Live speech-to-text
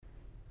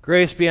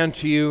Grace be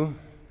unto you,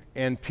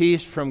 and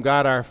peace from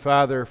God our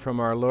Father, from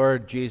our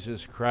Lord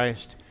Jesus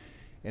Christ.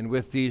 And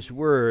with these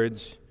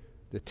words,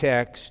 the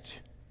text,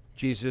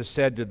 Jesus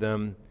said to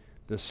them,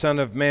 "The Son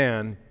of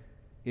Man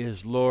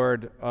is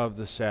Lord of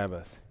the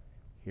Sabbath."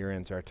 Here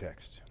ends our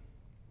text.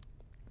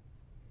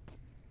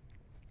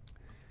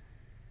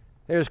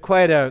 There's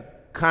quite a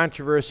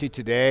controversy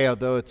today,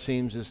 although it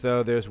seems as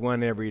though there's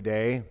one every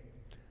day,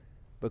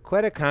 but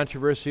quite a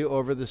controversy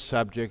over the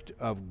subject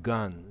of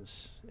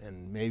guns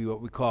and maybe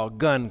what we call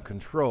gun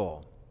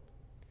control.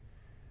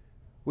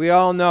 We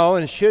all know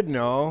and should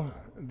know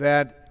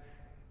that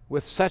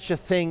with such a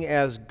thing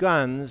as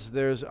guns,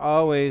 there's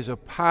always a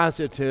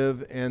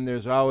positive and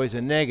there's always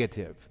a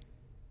negative.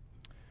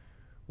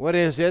 What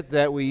is it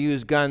that we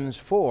use guns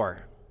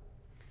for?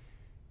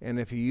 And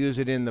if you use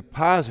it in the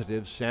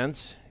positive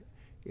sense,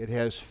 it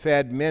has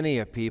fed many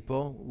a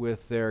people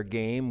with their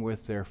game,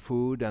 with their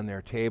food on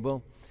their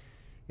table.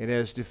 It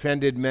has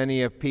defended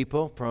many a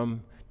people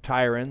from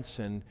tyrants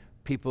and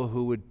people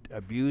who would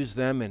abuse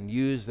them and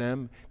use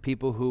them,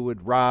 people who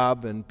would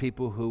rob and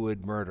people who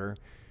would murder.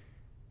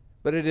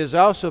 But it has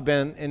also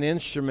been an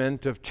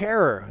instrument of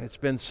terror. It's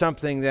been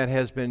something that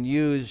has been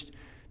used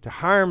to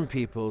harm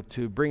people,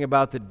 to bring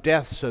about the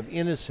deaths of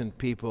innocent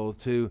people,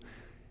 to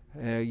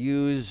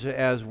use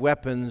as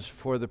weapons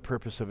for the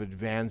purpose of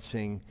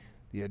advancing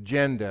the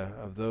agenda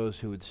of those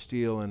who would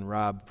steal and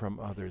rob from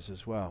others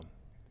as well.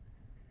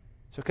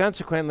 So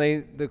consequently,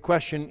 the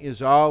question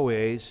is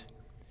always,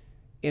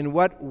 in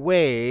what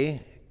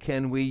way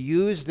can we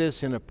use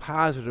this in a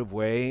positive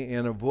way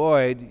and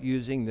avoid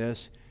using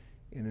this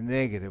in a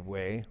negative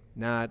way?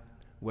 Not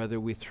whether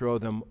we throw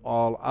them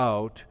all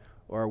out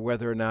or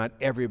whether or not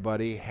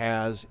everybody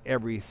has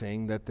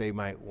everything that they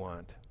might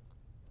want.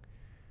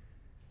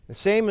 The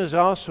same is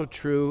also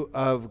true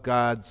of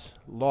God's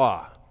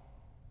law.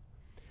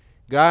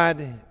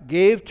 God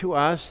gave to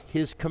us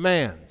His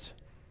commands,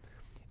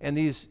 and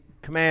these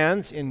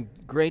commands, in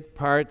great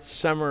part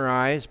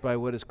summarized by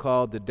what is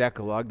called the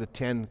Decalogue, the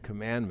Ten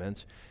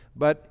Commandments,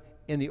 but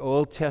in the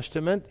Old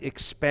Testament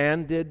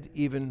expanded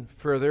even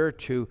further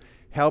to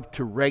help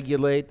to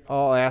regulate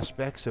all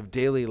aspects of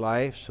daily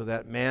life so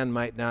that man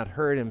might not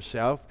hurt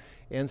himself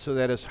and so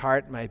that his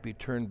heart might be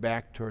turned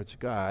back towards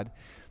God.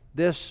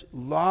 This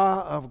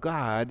law of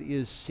God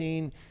is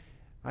seen,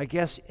 I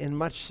guess, in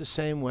much the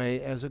same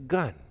way as a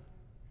gun.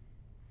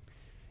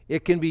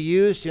 It can be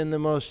used in the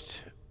most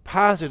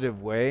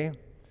positive way,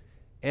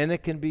 and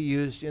it can be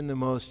used in the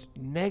most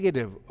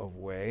negative of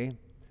way.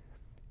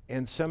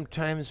 And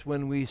sometimes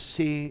when we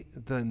see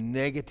the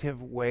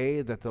negative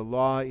way that the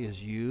law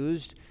is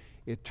used,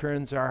 it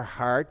turns our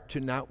heart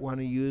to not want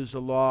to use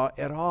the law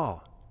at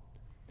all.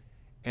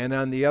 And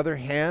on the other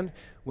hand,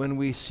 when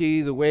we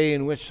see the way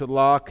in which the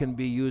law can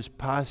be used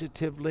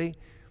positively,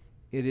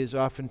 it is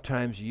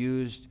oftentimes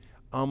used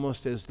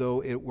almost as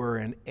though it were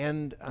an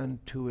end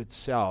unto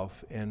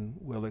itself, and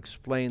we'll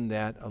explain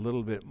that a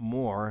little bit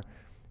more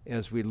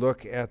as we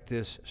look at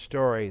this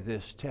story,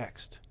 this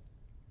text.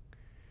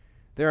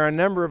 There are a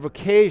number of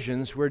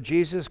occasions where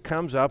Jesus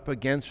comes up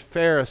against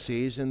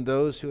Pharisees and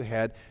those who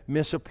had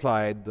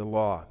misapplied the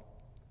law.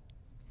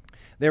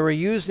 They were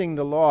using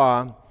the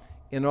law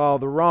in all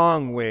the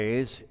wrong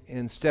ways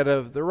instead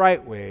of the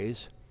right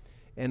ways,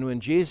 and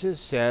when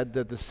Jesus said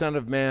that the Son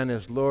of Man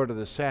is Lord of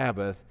the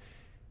Sabbath,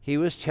 He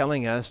was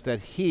telling us that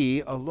He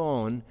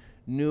alone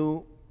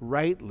knew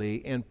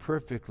rightly and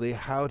perfectly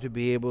how to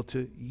be able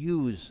to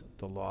use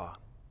the law.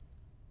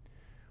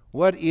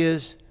 What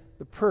is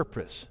the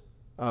purpose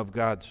of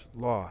God's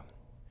law?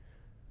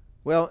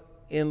 Well,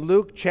 in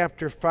Luke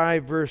chapter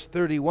 5, verse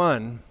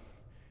 31,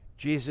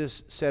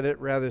 Jesus said it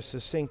rather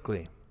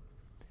succinctly.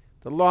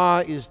 The law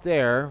is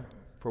there,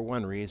 for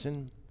one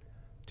reason,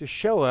 to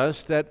show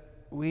us that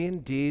we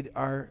indeed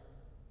are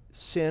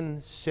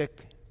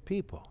sin-sick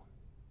people.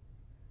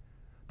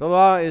 The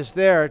law is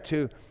there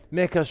to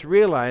make us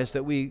realize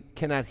that we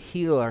cannot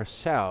heal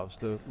ourselves.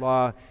 The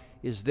law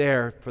is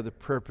there for the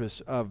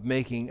purpose of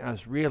making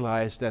us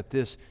realize that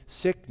this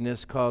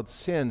sickness called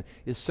sin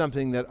is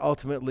something that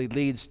ultimately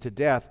leads to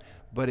death,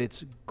 but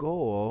its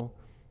goal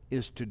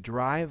is to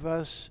drive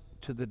us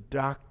to the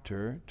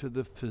doctor, to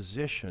the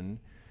physician,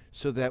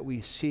 so that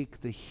we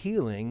seek the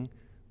healing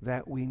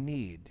that we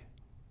need.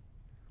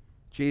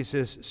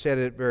 Jesus said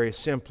it very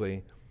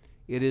simply.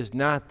 It is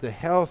not the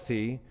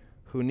healthy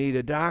who need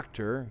a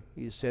doctor,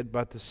 He said,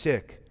 but the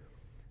sick.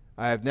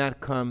 I have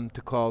not come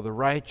to call the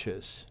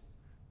righteous,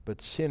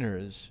 but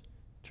sinners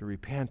to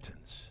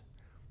repentance.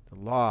 The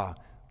law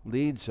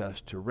leads us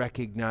to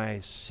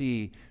recognize,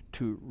 see,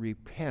 to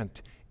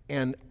repent,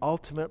 and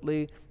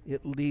ultimately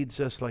it leads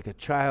us like a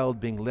child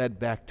being led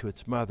back to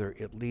its mother.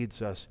 It leads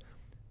us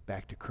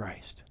back to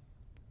Christ.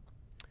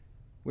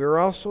 We are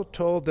also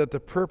told that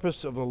the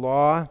purpose of the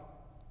law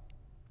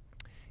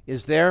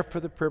is there for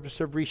the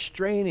purpose of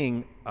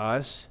restraining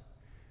us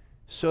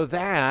so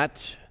that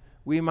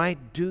we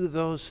might do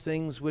those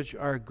things which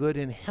are good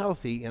and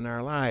healthy in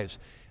our lives.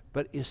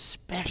 But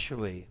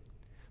especially,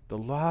 the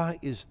law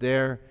is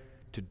there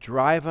to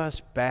drive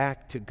us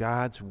back to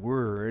God's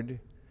Word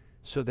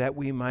so that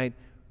we might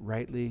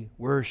rightly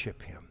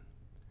worship him.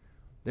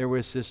 There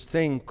was this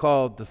thing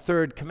called the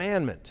third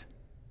commandment.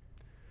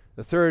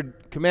 The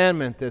third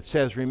commandment that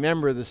says,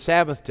 remember the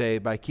Sabbath day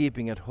by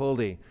keeping it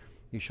holy.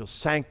 You shall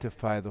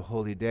sanctify the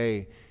holy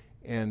day.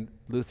 And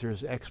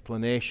Luther's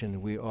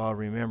explanation we all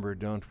remember,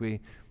 don't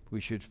we?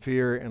 We should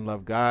fear and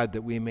love God,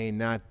 that we may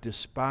not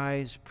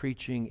despise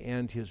preaching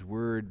and his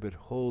word, but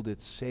hold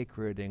it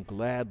sacred and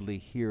gladly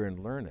hear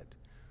and learn it.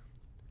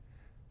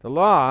 The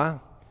law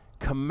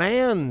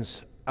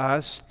commands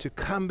us to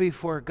come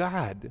before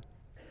God,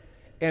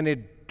 and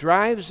it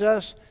drives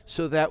us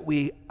so that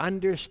we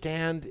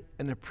understand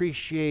and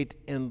appreciate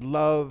and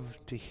love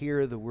to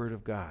hear the word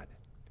of God.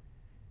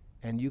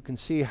 And you can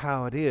see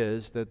how it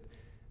is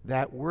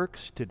that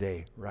works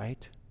today,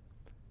 right?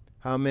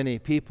 How many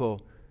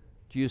people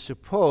do you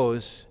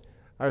suppose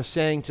are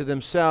saying to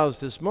themselves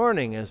this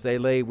morning as they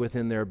lay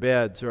within their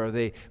beds, or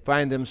they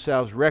find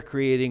themselves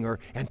recreating or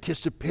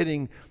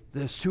anticipating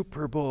the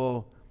Super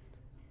Bowl,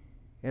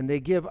 and they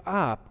give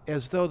up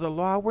as though the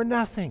law were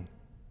nothing?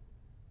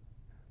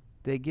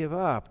 They give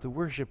up the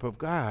worship of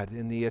God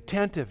and the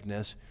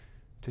attentiveness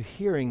to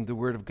hearing the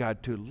Word of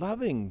God, to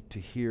loving to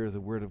hear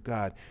the Word of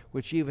God,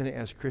 which even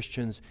as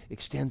Christians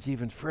extends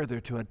even further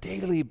to a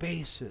daily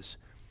basis.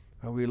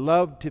 We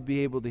love to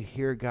be able to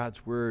hear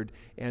God's Word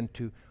and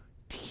to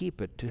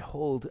keep it, to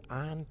hold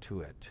on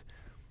to it.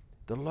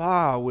 The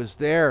law was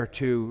there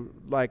to,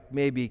 like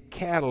maybe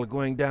cattle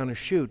going down a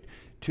chute,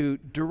 to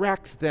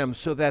direct them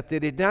so that they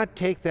did not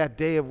take that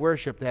day of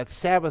worship, that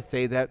Sabbath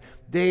day, that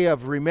day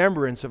of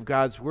remembrance of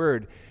God's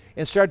Word,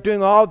 and start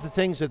doing all the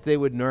things that they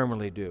would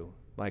normally do,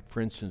 like,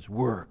 for instance,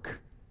 work.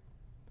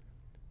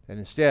 And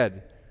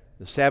instead,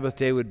 the Sabbath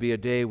day would be a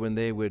day when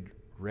they would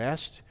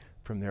rest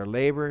from their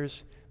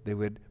labors. They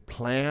would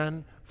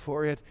plan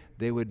for it.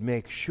 They would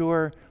make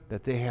sure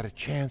that they had a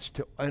chance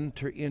to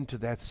enter into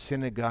that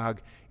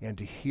synagogue and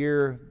to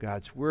hear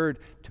God's word,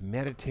 to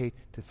meditate,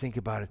 to think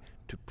about it,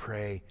 to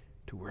pray,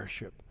 to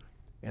worship.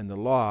 And the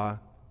law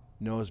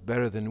knows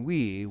better than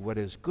we what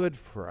is good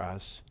for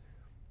us,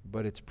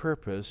 but its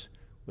purpose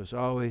was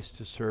always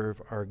to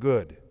serve our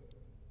good.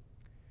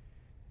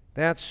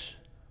 That's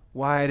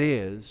why it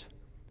is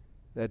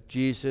that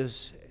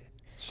Jesus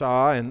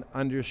saw and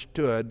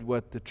understood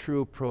what the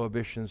true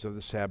prohibitions of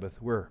the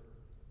Sabbath were.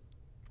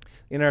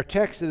 In our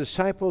text, the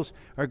disciples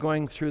are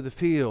going through the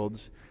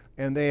fields,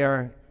 and they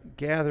are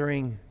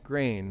gathering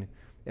grain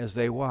as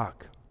they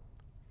walk.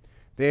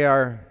 They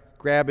are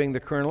grabbing the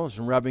kernels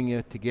and rubbing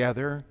it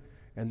together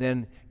and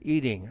then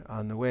eating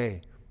on the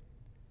way.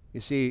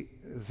 You see,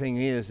 the thing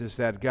is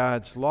that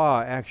God's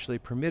law actually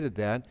permitted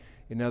that.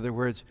 In other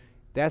words,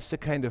 that's the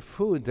kind of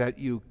food that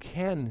you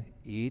can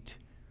eat.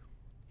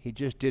 He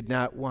just did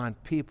not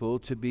want people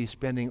to be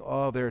spending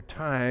all their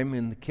time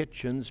in the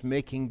kitchens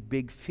making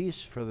big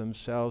feasts for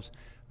themselves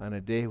on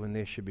a day when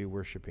they should be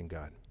worshiping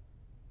God.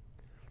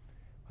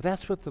 Well,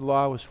 that's what the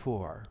law was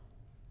for,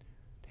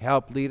 to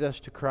help lead us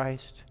to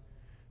Christ,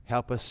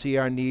 help us see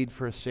our need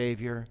for a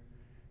Savior,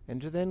 and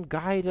to then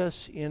guide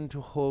us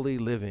into holy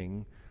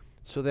living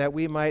so that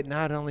we might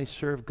not only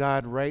serve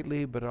God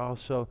rightly, but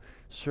also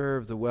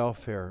serve the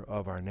welfare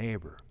of our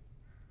neighbor.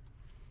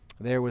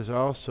 There was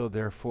also,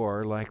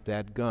 therefore, like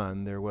that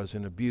gun, there was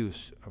an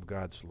abuse of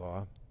God's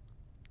law.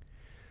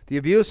 The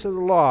abuse of the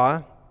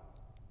law,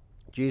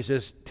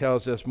 Jesus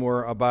tells us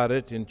more about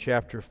it in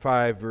chapter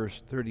 5,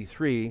 verse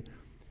 33,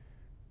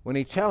 when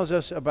he tells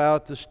us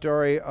about the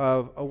story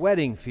of a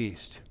wedding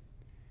feast.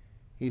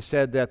 He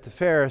said that the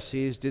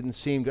Pharisees didn't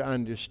seem to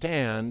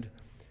understand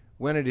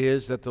when it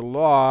is that the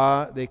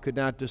law, they could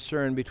not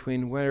discern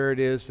between where it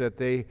is that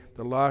the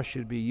law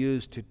should be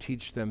used to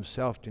teach them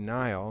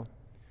self-denial,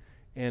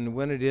 and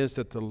when it is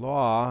that the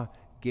law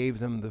gave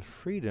them the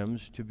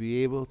freedoms to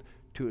be able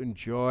to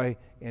enjoy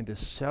and to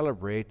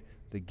celebrate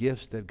the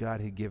gifts that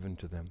God had given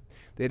to them.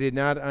 They did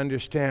not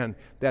understand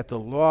that the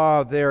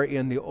law there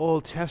in the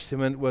Old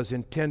Testament was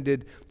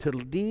intended to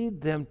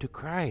lead them to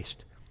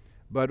Christ.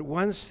 But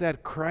once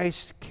that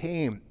Christ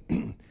came,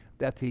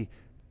 that the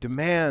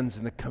demands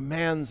and the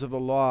commands of the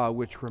law,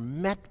 which were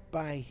met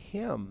by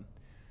him,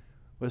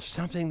 was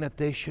something that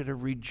they should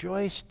have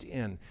rejoiced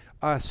in.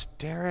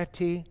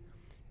 Austerity,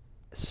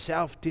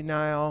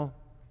 self-denial,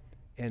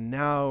 and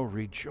now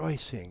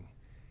rejoicing.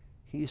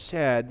 He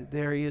said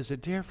there is a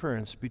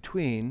difference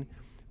between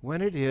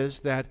when it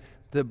is that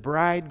the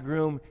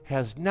bridegroom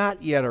has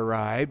not yet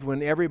arrived,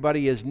 when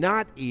everybody is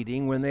not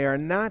eating, when they are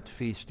not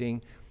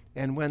feasting,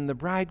 and when the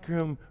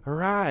bridegroom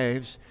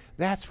arrives,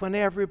 that's when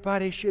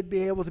everybody should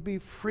be able to be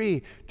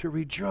free to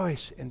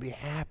rejoice and be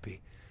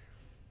happy.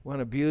 One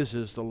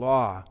abuses the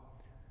law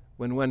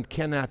when one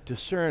cannot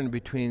discern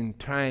between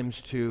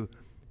times to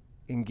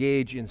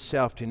engage in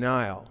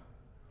self-denial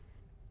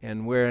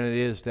and where it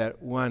is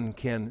that one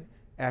can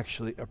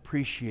actually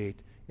appreciate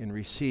and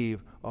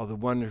receive all the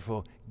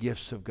wonderful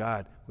gifts of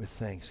God with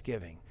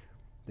thanksgiving.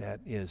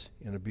 That is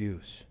an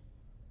abuse.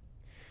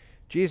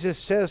 Jesus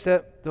says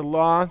that the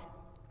law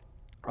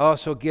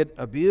also get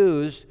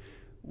abused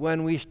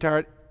when we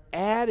start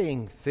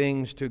adding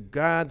things to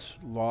God's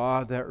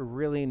law that are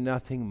really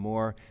nothing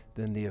more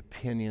than the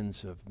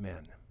opinions of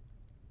men.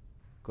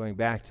 Going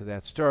back to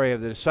that story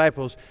of the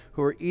disciples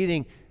who were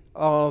eating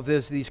all of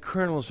these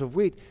kernels of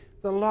wheat,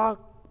 the law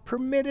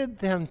permitted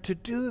them to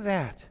do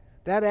that.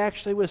 That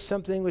actually was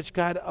something which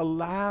God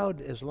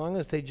allowed, as long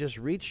as they just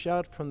reached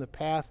out from the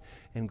path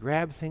and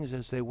grabbed things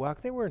as they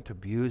walked. They weren't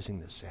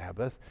abusing the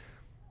Sabbath.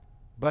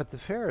 But the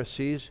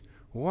Pharisees,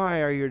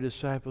 why are your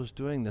disciples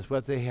doing this?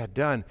 What they had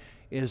done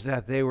is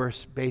that they were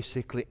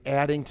basically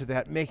adding to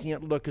that, making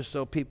it look as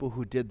though people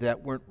who did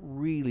that weren't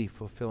really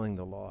fulfilling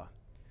the law.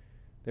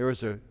 There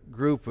was a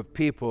group of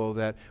people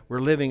that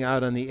were living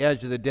out on the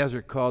edge of the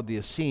desert called the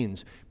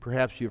Essenes.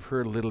 Perhaps you've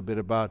heard a little bit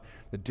about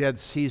the Dead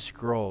Sea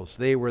Scrolls.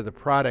 They were the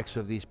products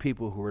of these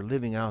people who were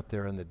living out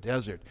there in the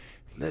desert,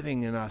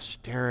 living in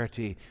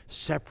austerity,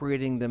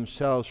 separating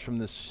themselves from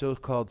the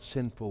so-called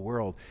sinful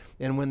world.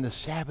 And when the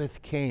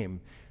Sabbath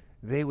came,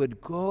 they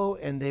would go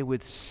and they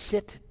would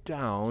sit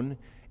down,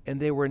 and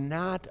they were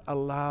not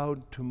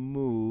allowed to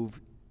move,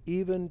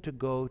 even to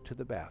go to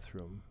the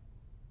bathroom.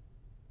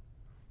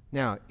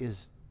 Now,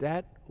 is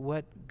that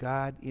what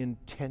God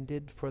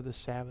intended for the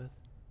Sabbath?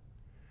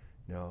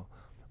 No.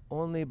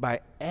 Only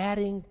by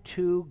adding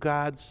to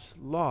God's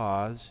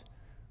laws,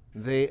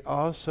 they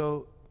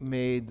also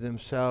made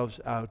themselves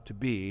out to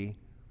be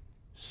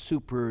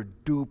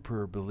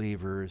super-duper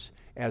believers,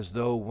 as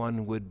though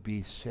one would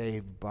be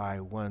saved by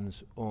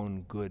one's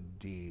own good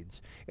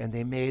deeds. And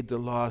they made the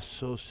law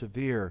so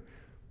severe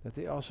that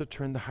they also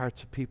turned the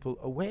hearts of people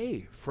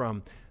away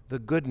from the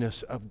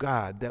goodness of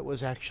God that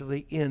was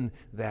actually in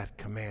that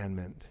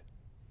commandment.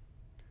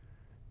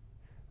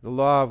 The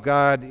law of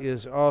God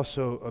is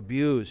also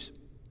abused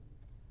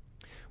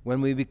when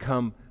we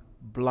become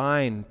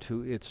blind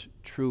to its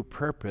true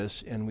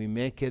purpose and we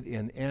make it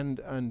an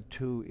end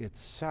unto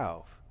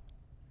itself.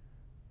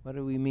 What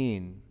do we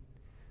mean?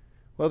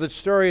 Well, the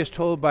story is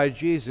told by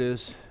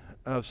Jesus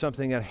of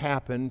something that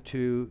happened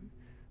to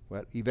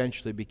what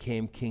eventually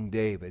became King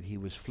David. He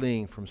was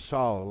fleeing from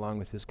Saul along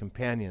with his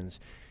companions,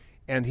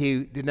 and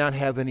he did not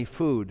have any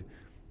food.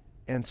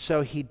 And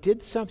so he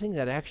did something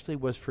that actually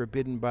was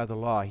forbidden by the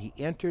law. He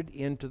entered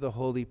into the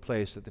holy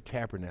place at the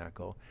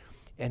tabernacle,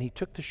 and he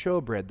took the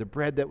showbread, the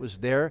bread that was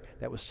there,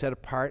 that was set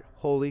apart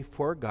holy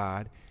for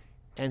God,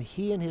 and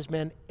he and his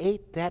men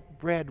ate that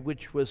bread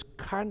which was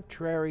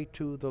contrary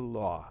to the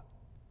law.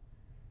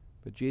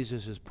 But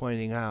Jesus is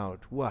pointing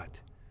out what?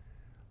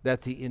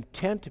 That the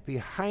intent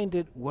behind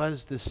it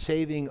was the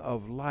saving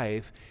of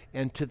life,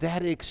 and to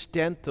that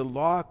extent the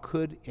law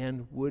could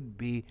and would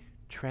be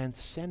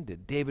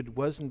transcended. David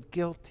wasn't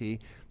guilty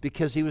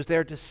because he was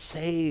there to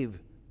save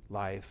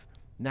life,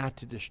 not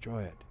to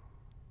destroy it.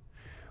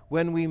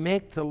 When we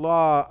make the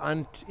law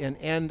an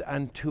end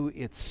unto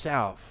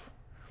itself,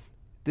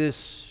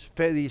 these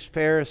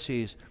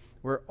Pharisees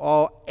were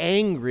all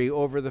angry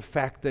over the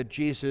fact that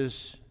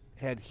Jesus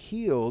had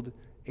healed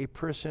a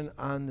person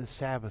on the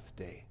Sabbath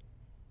day.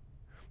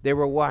 They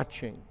were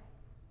watching.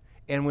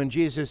 And when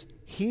Jesus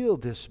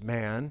healed this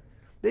man,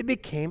 they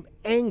became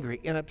angry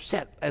and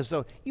upset, as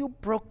though you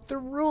broke the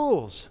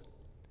rules.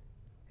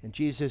 And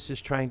Jesus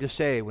is trying to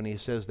say, when he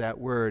says that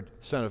word,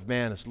 Son of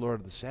Man is Lord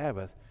of the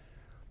Sabbath,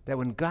 that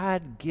when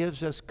God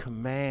gives us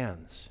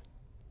commands,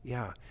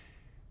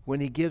 when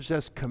he gives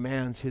us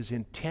commands, his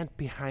intent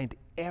behind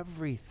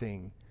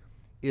everything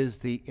is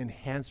the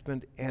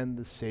enhancement and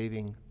the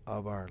saving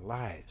of our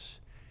lives.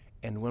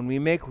 And when we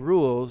make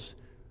rules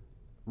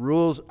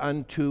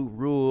unto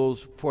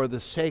rules for the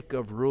sake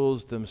of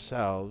rules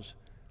themselves,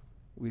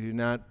 we do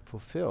not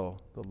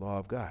fulfill the law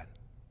of God.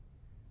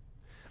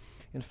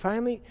 And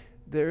finally,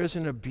 there is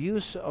an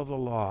abuse of the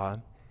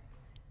law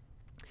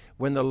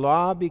when the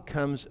law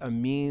becomes a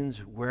means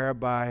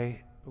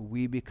whereby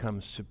we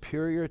become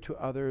superior to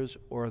others,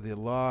 or the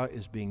law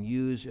is being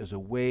used as a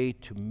way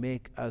to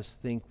make us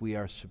think we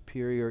are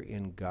superior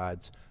in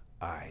God's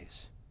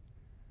eyes.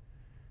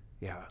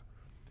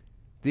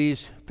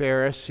 These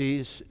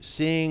Pharisees,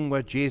 seeing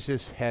what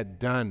Jesus had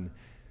done,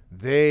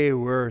 they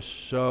were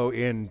so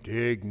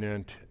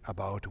indignant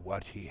about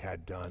what he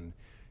had done.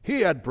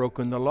 He had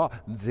broken the law.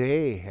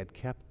 They had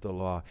kept the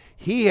law.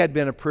 He had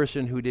been a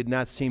person who did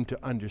not seem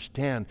to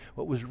understand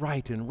what was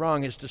right and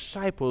wrong. His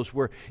disciples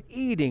were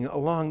eating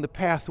along the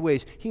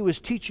pathways. He was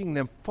teaching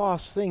them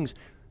false things.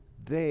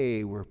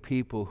 They were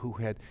people who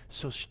had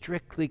so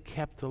strictly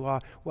kept the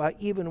law, while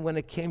even when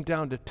it came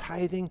down to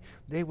tithing,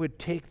 they would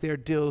take their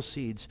dill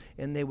seeds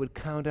and they would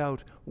count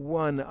out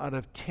 1 out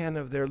of 10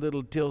 of their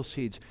little dill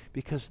seeds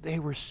because they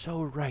were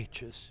so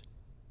righteous.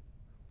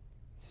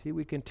 See,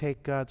 we can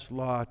take God's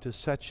law to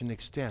such an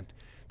extent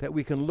that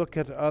we can look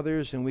at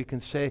others and we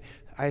can say,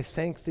 I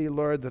thank thee,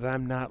 Lord, that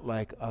I'm not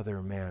like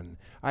other men.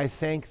 I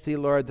thank thee,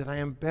 Lord, that I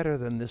am better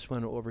than this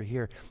one over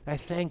here. I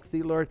thank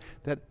thee, Lord,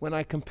 that when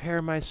I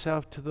compare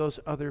myself to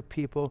those other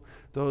people,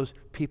 those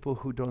people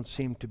who don't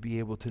seem to be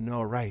able to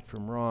know right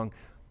from wrong,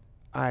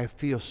 I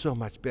feel so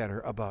much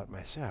better about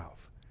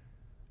myself.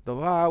 The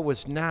law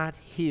was not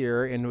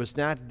here and was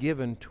not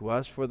given to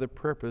us for the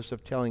purpose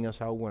of telling us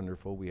how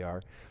wonderful we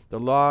are. The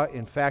law,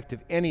 in fact, if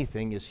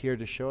anything, is here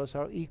to show us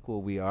how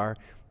equal we are,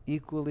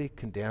 equally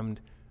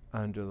condemned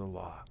under the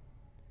law.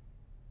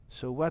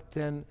 So what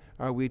then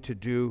are we to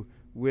do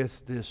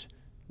with this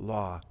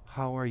law?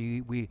 How are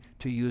we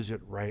to use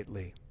it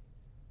rightly?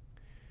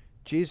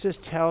 Jesus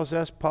tells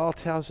us, Paul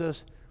tells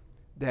us,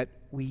 that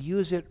we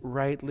use it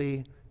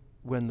rightly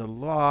when the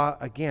law,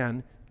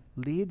 again,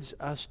 leads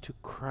us to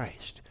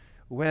Christ.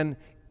 When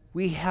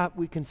we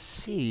can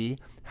see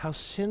how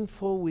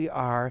sinful we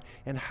are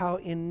and how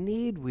in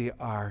need we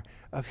are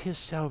of His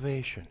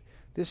salvation.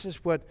 This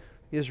is what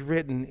is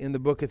written in the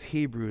book of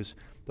Hebrews.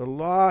 The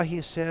law,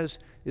 he says,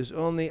 is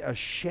only a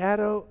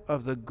shadow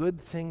of the good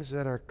things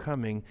that are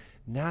coming,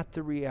 not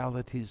the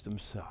realities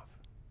themselves.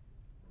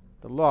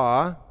 The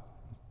law,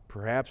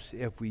 perhaps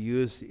if we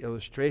use the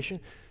illustration,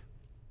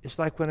 it's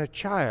like when a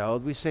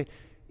child, we say,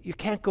 you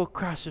can't go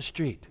across the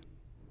street.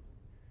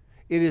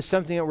 It is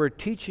something that we're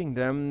teaching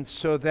them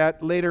so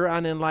that later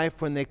on in life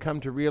when they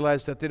come to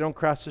realize that they don't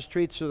cross the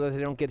street so that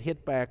they don't get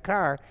hit by a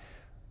car,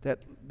 that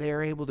they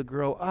are able to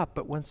grow up.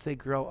 But once they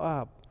grow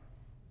up,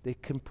 they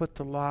can put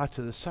the law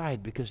to the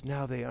side because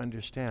now they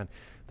understand.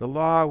 The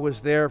law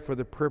was there for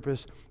the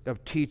purpose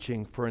of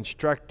teaching, for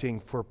instructing,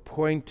 for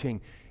pointing.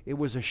 It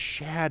was a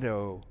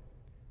shadow,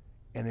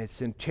 and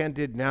it's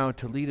intended now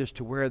to lead us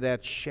to where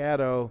that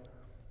shadow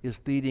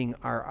is leading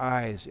our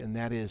eyes, and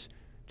that is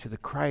to the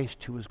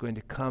Christ who is going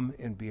to come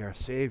and be our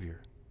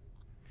Savior.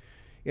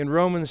 In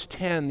Romans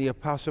 10, the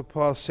Apostle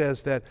Paul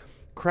says that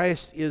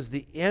Christ is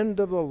the end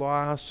of the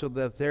law so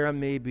that there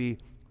may be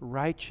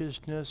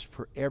righteousness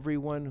for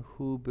everyone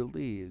who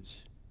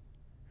believes.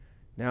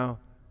 Now,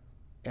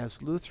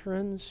 as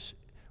Lutherans,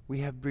 we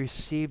have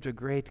received a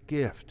great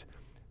gift,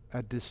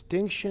 a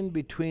distinction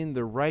between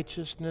the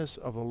righteousness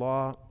of the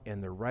law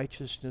and the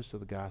righteousness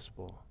of the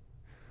gospel.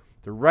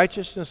 The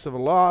righteousness of the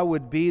law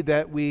would be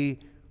that we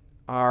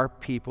are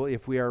people,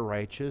 if we are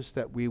righteous,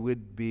 that we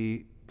would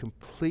be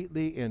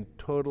completely and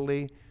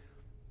totally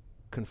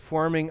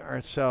conforming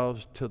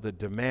ourselves to the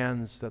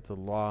demands that the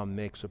law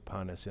makes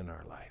upon us in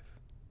our life.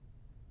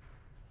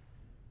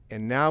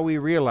 And now we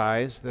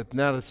realize that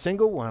not a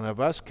single one of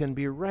us can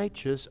be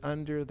righteous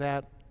under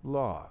that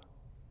law.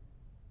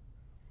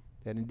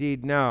 That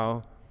indeed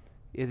now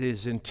it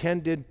is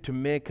intended to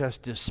make us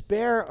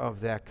despair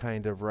of that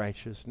kind of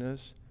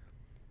righteousness,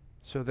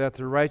 so that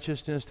the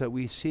righteousness that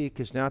we seek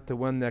is not the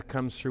one that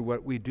comes through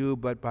what we do,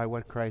 but by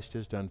what Christ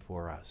has done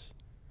for us.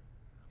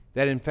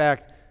 That in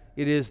fact,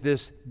 it is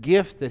this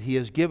gift that He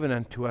has given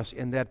unto us,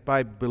 and that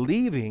by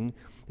believing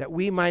that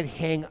we might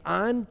hang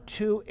on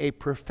to a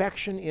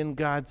perfection in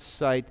God's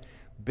sight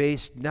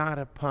based not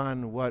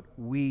upon what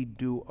we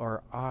do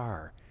or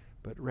are,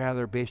 but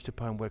rather based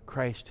upon what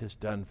Christ has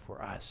done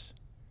for us.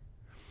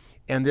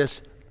 And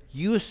this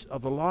use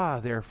of the law,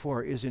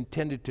 therefore, is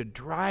intended to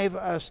drive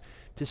us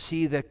to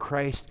see that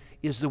Christ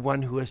is the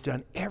one who has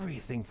done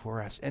everything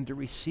for us, and to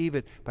receive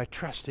it by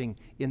trusting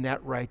in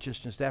that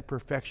righteousness, that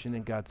perfection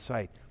in God's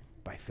sight,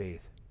 by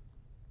faith.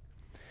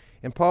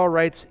 And Paul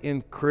writes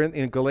in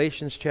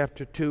Galatians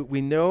chapter 2,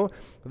 we know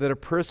that a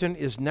person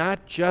is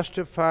not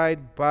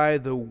justified by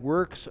the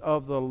works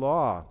of the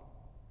law,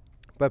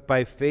 but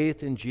by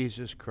faith in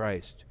Jesus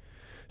Christ.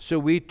 So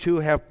we too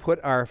have put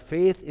our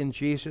faith in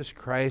Jesus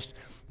Christ,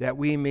 that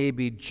we may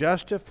be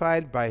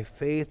justified by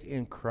faith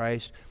in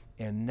Christ,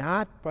 and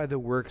not by the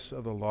works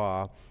of the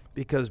law,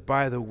 because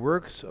by the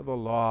works of the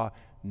law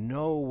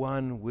no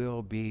one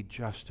will be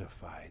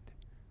justified.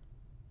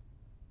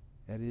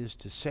 That is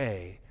to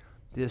say,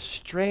 this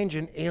strange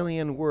and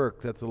alien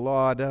work that the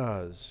law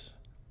does.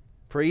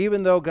 For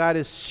even though God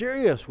is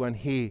serious when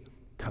He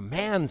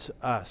commands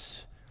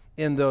us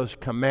in those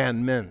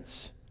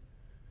commandments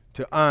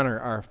to honor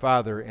our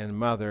father and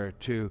mother,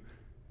 to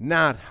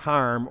not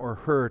harm or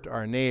hurt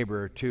our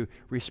neighbor, to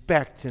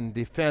respect and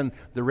defend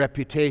the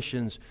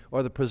reputations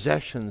or the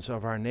possessions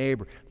of our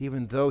neighbor,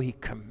 even though He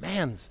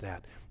commands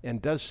that and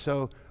does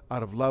so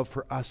out of love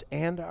for us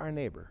and our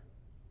neighbor.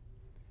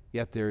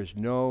 Yet there is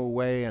no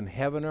way in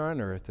heaven or on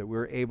earth that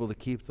we're able to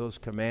keep those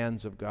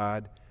commands of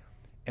God,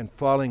 and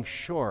falling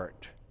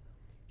short,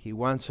 He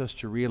wants us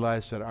to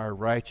realize that our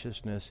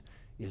righteousness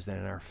is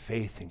in our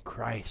faith in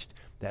Christ,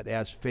 that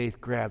as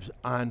faith grabs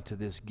onto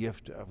this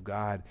gift of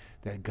God,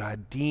 that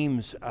God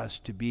deems us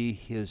to be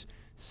His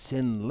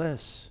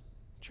sinless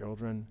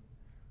children,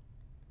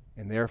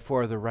 and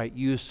therefore the right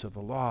use of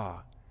the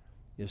law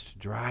is to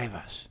drive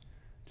us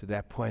to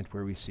that point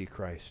where we see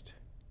Christ.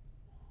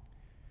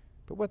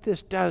 But what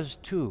this does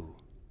too,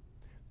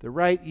 the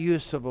right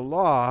use of the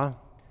law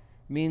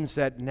means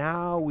that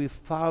now we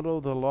follow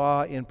the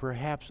law in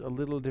perhaps a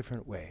little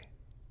different way.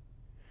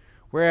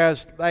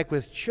 Whereas, like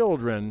with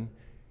children,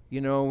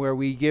 where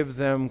we give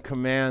them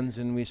commands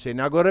and we say,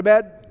 now go to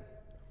bed,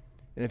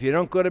 and if you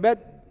don't go to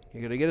bed,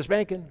 you're going to get a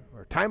spanking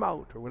or time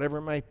out or whatever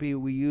it might be.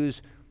 We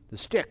use the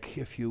stick,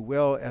 if you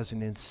will, as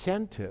an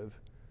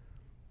incentive.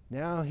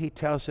 Now He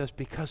tells us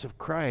because of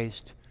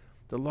Christ,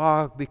 the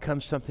law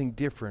becomes something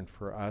different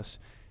for us,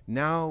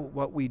 Now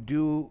what we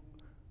do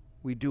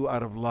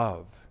out of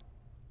love.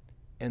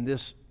 And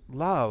this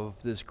love,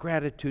 this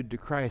gratitude to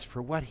Christ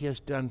for what he has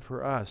done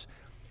for us,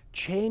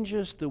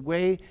 changes the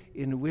way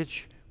in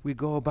which we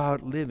go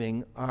about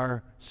living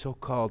our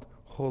so-called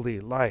holy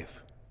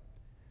life.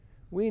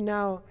 We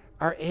now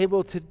are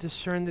able to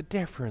discern the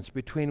difference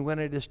between when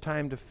it is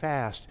time to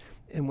fast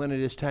and when it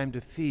is time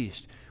to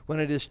feast, when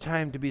it is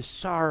time to be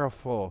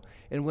sorrowful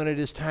and when it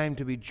is time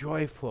to be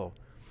joyful.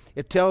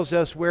 It tells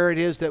us where it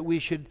is that we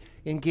should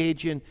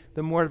engage in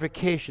the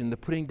mortification, the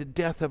putting to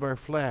death of our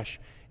flesh,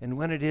 and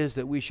when it is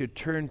that we should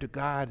turn to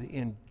God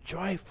in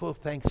joyful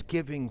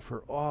thanksgiving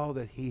for all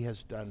that he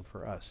has done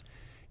for us.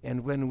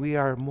 And when we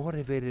are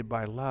motivated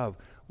by love,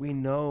 we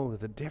know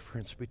the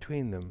difference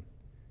between them.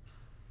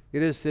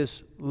 It is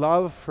this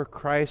love for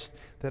Christ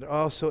that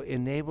also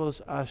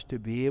enables us to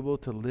be able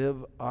to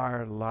live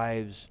our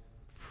lives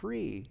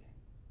free.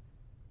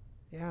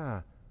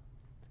 Yeah.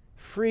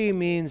 Free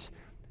means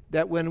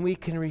that when we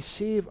can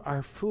receive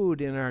our food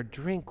and our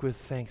drink with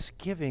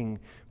thanksgiving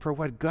for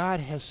what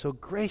God has so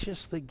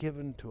graciously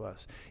given to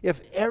us,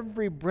 if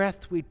every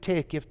breath we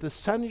take, if the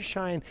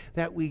sunshine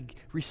that we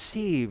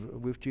receive,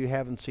 which you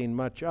haven't seen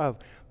much of,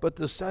 but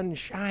the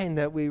sunshine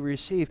that we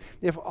receive,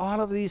 if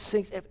all of these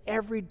things, if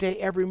every day,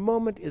 every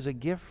moment is a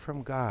gift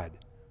from God,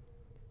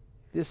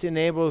 this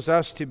enables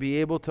us to be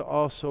able to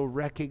also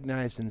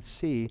recognize and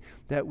see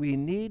that we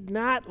need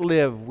not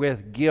live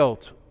with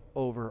guilt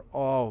over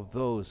all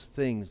those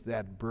things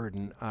that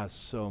burden us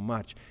so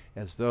much,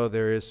 as though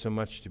there is so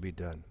much to be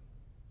done.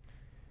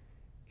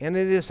 And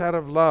it is out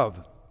of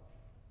love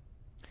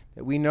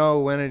that we know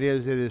when it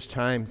is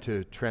time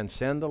to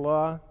transcend the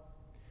law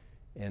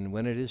and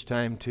when it is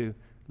time to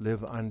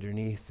live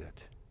underneath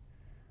it.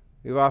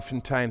 We've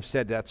oftentimes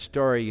said that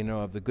story,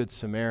 of the Good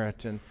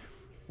Samaritan,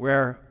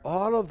 where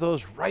all of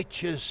those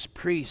righteous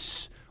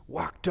priests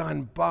walked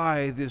on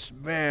by this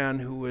man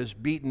who was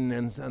beaten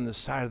on the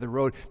side of the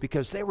road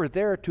because they were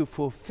there to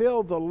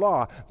fulfill the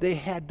law. They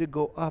had to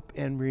go up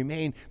and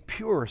remain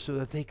pure so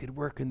that they could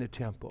work in the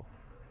temple.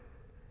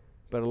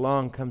 But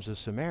along comes a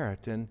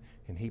Samaritan,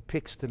 and he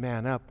picks the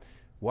man up,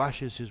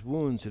 washes his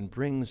wounds, and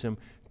brings him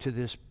to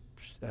this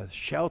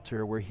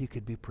shelter where he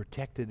could be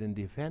protected and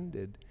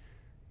defended.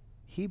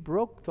 He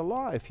broke the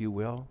law, if you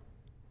will,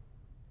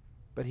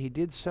 but he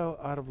did so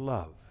out of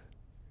love.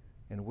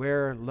 And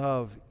where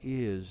love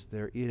is,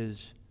 there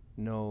is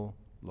no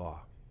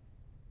law.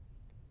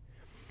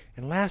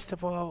 And last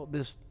of all,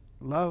 this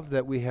love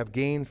that we have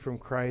gained from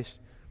Christ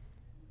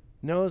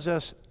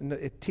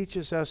it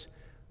teaches us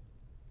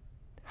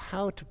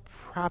how to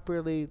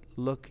properly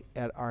look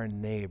at our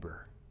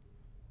neighbor.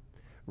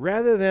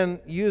 Rather than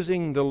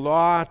using the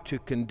law to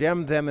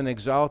condemn them and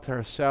exalt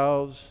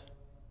ourselves,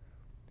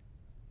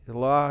 the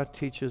love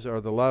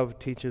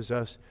teaches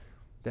us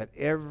that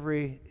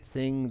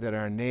everything that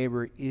our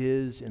neighbor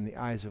is in the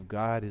eyes of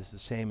God is the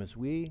same as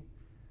we,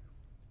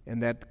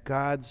 and that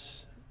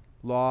God's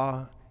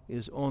law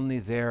is only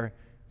there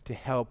to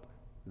help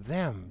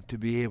them to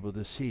be able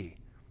to see.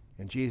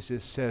 And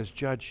Jesus says,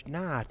 "Judge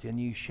not, and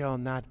you shall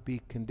not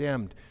be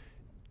condemned."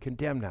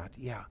 Condemn not,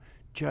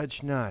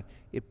 judge not.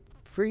 It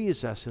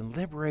frees us and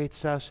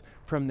liberates us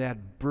from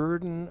that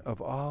burden of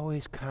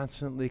always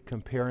constantly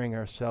comparing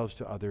ourselves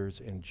to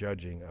others and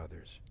judging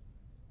others.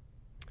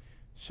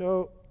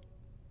 So,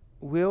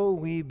 will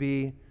we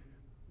be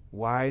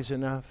wise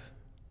enough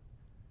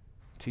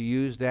to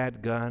use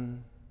that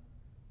gun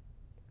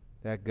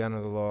of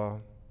the law?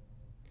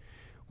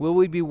 Will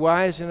we be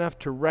wise enough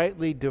to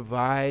rightly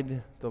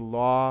divide the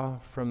law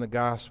from the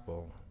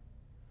gospel?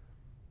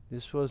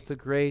 This was the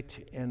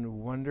great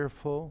and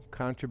wonderful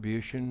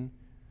contribution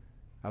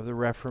of the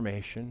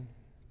Reformation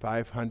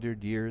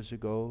 500 years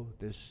ago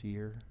this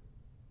year.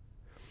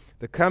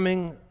 The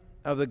coming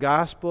of the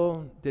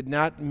gospel did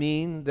not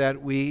mean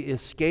that we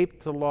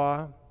escaped the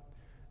law,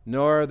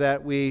 nor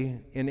that we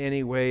in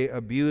any way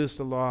abused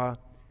the law,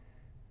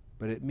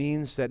 but it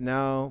means that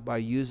now, by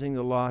using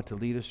the law to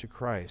lead us to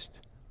Christ,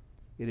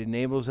 it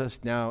enables us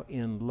now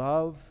in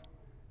love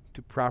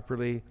to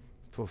properly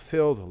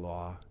fulfill the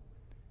law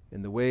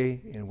in the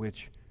way in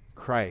which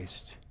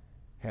Christ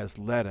has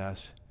led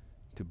us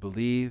to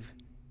believe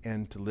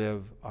and to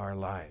live our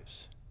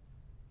lives.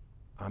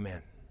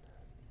 Amen.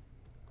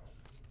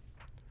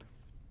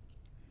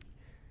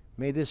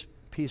 May this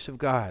peace of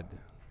God,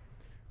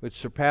 which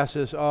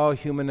surpasses all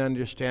human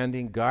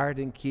understanding, guard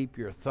and keep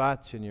your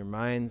thoughts and your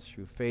minds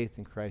through faith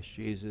in Christ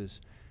Jesus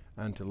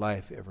unto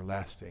life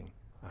everlasting.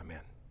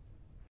 Amen.